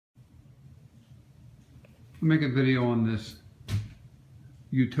I'll make a video on this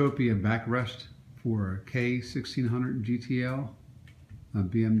Utopia Backrest for a K1600 GTL, a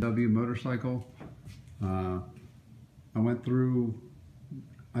BMW motorcycle. I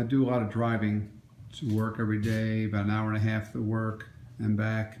do a lot of driving to work every day, about an hour and a half to work and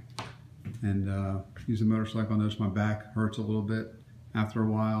back, and use the motorcycle. I notice my back hurts a little bit after a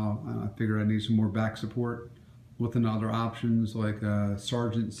while. I figured I need some more back support. Looking at other options like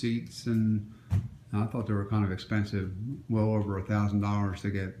Sargent seats, and I thought they were kind of expensive, well over $1,000 to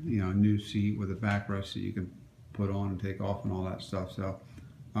get, you know, a new seat with a backrest that you can put on and take off and all that stuff. So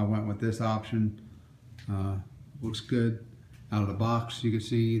I went with this option. Looks good out of the box. You can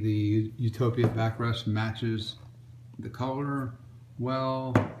see the Utopia backrest matches the color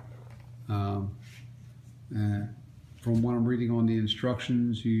well. And from what I'm reading on the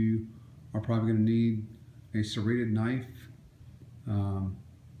instructions, you are probably going to need a serrated knife,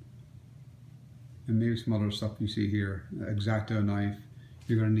 and maybe some other stuff you see here. X-Acto knife.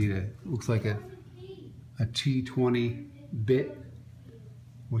 You're going to need looks like a T20 bit,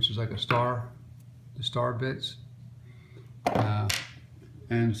 which is like the star bits.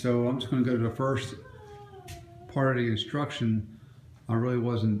 And so I'm just going to go to the first part of the instruction. I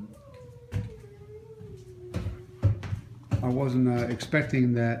wasn't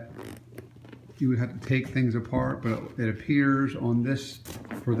expecting that you would have to take things apart, but it appears on this,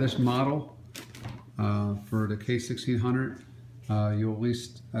 for this model, for the K1600, you'll at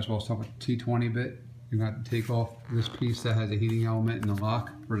least, as well as talking about the T20 bit, you're going to have to take off this piece that has a heating element and the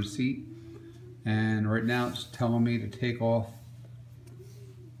lock for the seat. And right now it's telling me to take off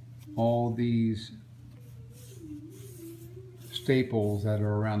all these staples that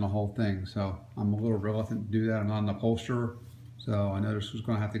are around the whole thing. So I'm a little reluctant to do that. I'm not an upholsterer, so I know this was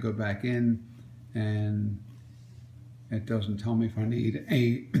going to have to go back in, and it doesn't tell me if I need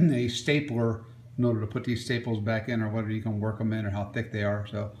a stapler in order to put these staples back in, or whether you can work them in, or how thick they are.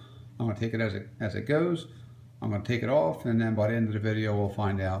 So I'm going to take it as it goes. I'm going to take it off, and then by the end of the video we'll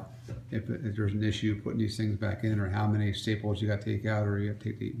find out if there's an issue putting these things back in, or how many staples you got to take out, or you have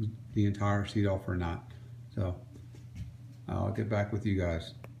to take the entire seat off or not. So I'll get back with you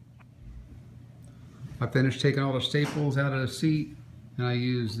guys. I finished taking all the staples out of the seat, and I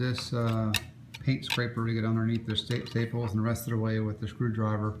use this paint scraper to get underneath the staples, and the rest of the way with the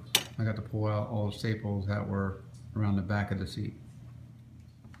screwdriver I got to pull out all the staples that were around the back of the seat.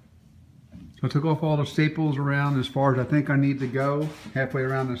 So I took off all the staples around as far as I think I need to go, halfway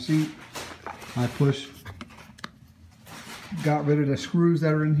around the seat. I got rid of the screws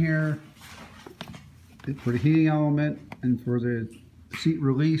that are in here for the heating element and for the seat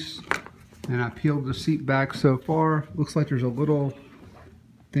release, and I peeled the seat back so far. Looks like there's a little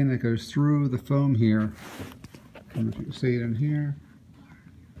thing that goes through the foam here. I don't know if you can see it in here,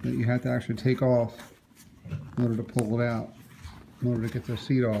 that you have to actually take off in order to pull it out, in order to get the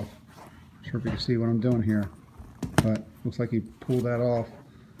seat off. Not sure if you can see what I'm doing here, but looks like you pull that off,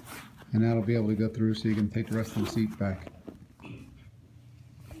 and that'll be able to go through so you can take the rest of the seat back.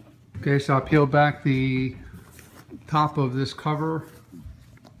 Okay, so I peeled back the top of this cover,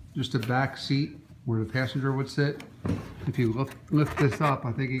 just the back seat where the passenger would sit. If you lift this up,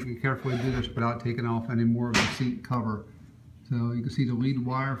 I think you can carefully do this without taking off any more of the seat cover. So you can see the lead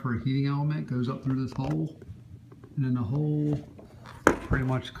wire for a heating element goes up through this hole, and then the hole pretty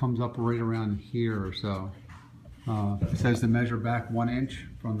much comes up right around here or so. It says to measure back 1 inch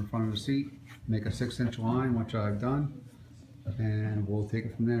from the front of the seat, make a 6-inch line, which I've done, and we'll take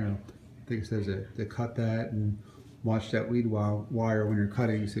it from there. I think it says to cut that and watch that lead wire when you're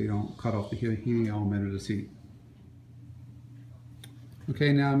cutting, so you don't cut off the heating element of the seat.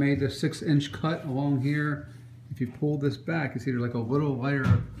 Okay, now I made the 6-inch cut along here. If you pull this back, you see there's like a little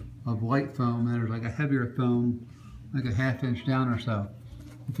layer of light foam, and there's like a heavier foam, like a 1/2 inch down or so.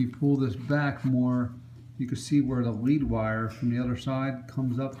 If you pull this back more, you can see where the lead wire from the other side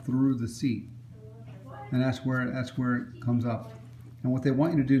comes up through the seat, and that's where it comes up. And what they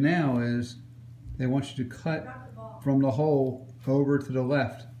want you to do now is they want you to cut from the hole over to the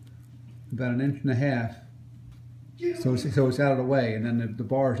left about 1.5 inches, so it's out of the way, and then the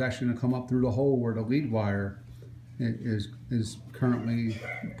bar is actually going to come up through the hole where the lead wire is currently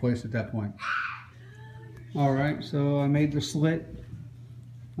placed at that point. Alright, so I made the slit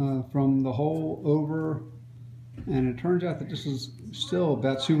from the hole over, and it turns out that this is still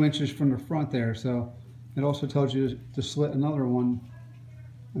about 2 inches from the front there, so it also tells you to slit another one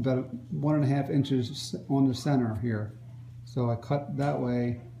about 1.5 inches on the center here. So I cut that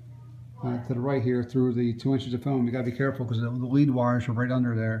way to the right here through the 2 inches of foam. You gotta be careful because the lead wires are right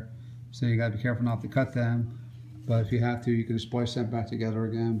under there, so you gotta be careful not to cut them. But if you have to, you can splice them back together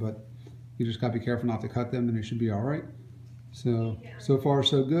again. But You just gotta be careful not to cut them and it should be all right. So far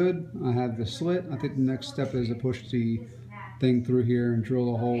so good. I have the slit. I think the next step is to push the thing through here and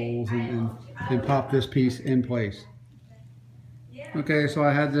drill the holes and pop this piece in place. Okay, so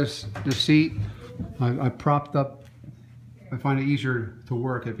I had the seat. I propped up. I find it easier to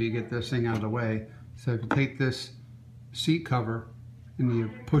work if you get this thing out of the way. So if you take this seat cover and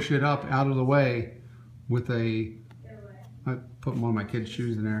you push it up out of the way with I put one of my kids'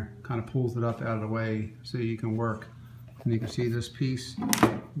 shoes in there, kind of pulls it up out of the way so you can work. And you can see this piece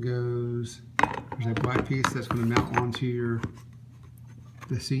goes, there's a black piece that's going to mount onto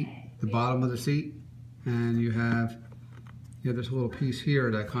the seat, the bottom of the seat, and you have this little piece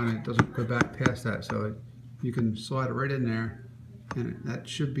here that kind of doesn't go back past that, so you can slide it right in there, and that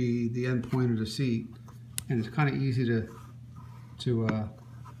should be the end point of the seat, and it's kind of easy to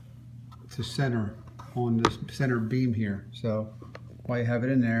center on this center beam here. So while you have it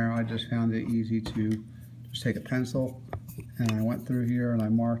in there, I just found it easy to just take a pencil and I went through here and I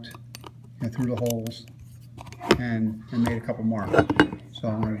marked through the holes and made a couple marks. So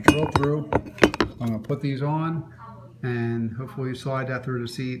I'm going to drill through, I'm going to put these on, and hopefully slide that through the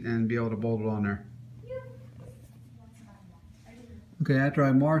seat and be able to bolt it on there. Okay, after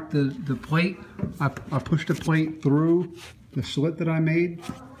I marked the plate, I pushed the plate through the slit that I made,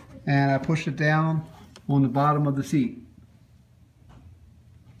 and I pushed it down on the bottom of the seat.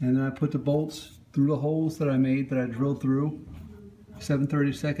 And then I put the bolts through the holes that I made, that I drilled through,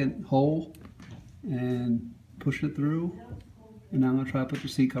 7/32 hole, and push it through. And now I'm going to try to put the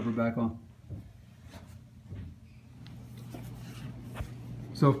seat cover back on.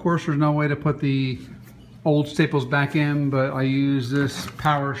 So of course there's no way to put the old staples back in, but I use this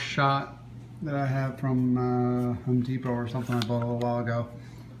power shot that I have from Home Depot or something I bought a little while ago.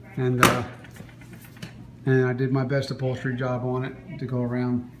 And I did my best upholstery job on it to go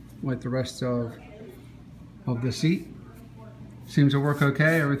around like the rest of the seat. Seems to work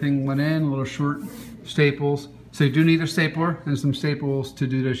okay. Everything went in, little short staples. So you do need a stapler and some staples to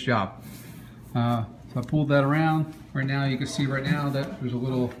do this job. So I pulled that around. Right now you can see right now that there's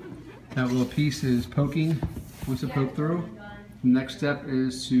that little piece is poking. Once it poked through, the next step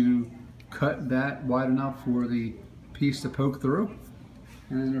is to cut that wide enough for the piece to poke through.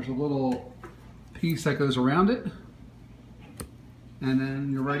 And then there's a little piece that goes around it. And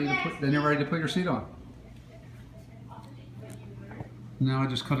then you're ready to put your seat on. Now I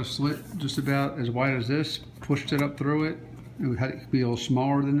just cut a slit just about as wide as this, pushed it up through it. It had to be a little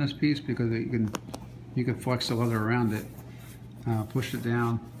smaller than this piece because you can flex the leather around it. Pushed it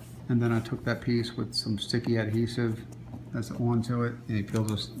down, and then I took that piece with some sticky adhesive that's onto it, and you peel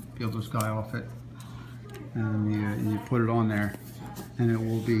this guy off it, and you put it on there, and it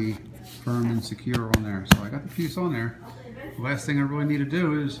will be firm and secure on there. So I got the piece on there. The last thing I really need to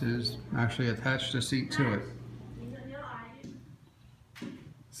do is actually attach the seat to it.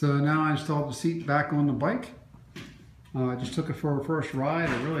 So now I installed the seat back on the bike. I just took it for a first ride.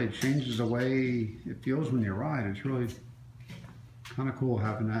 It really changes the way it feels when you ride. It's really kind of cool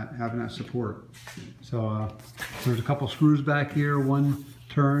having that support. So there's a couple screws back here. One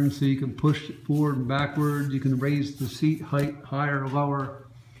turns so you can push it forward and backward. You can raise the seat height higher or lower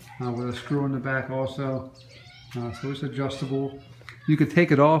with a screw in the back also. So it's adjustable. You could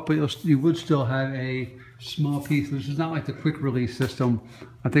take it off, but you would still have a small piece. This is not like the quick release system.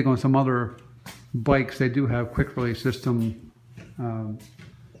 I think on some other bikes they do have quick release system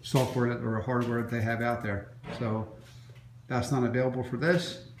software or hardware that they have out there. So that's not available for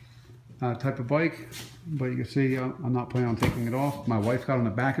this type of bike, but you can see I'm not planning on taking it off. My wife got on the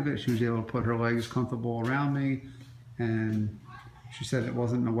back of it. She was able to put her legs comfortable around me, and she said it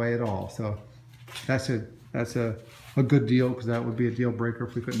wasn't in the way at all. So that's a good deal, because that would be a deal breaker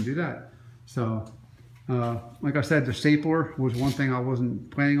if we couldn't do that. So like I said, the stapler was one thing I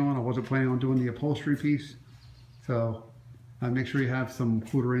wasn't planning on. I wasn't planning on doing the upholstery piece. So make sure you have some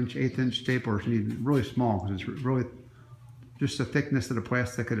 1/4 inch, 1/8 inch staplers. You need really small, because it's really just the thickness of the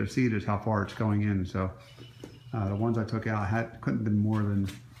plastic of the seat is how far it's going in. So the ones I took out couldn't have been more than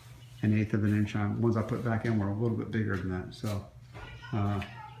 1/8 of an inch. The ones I put back in were a little bit bigger than that. So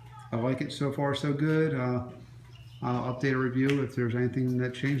I like it so far, so good. I'll update a review if there's anything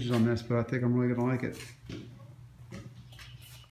that changes on this, but I think I'm really gonna like it.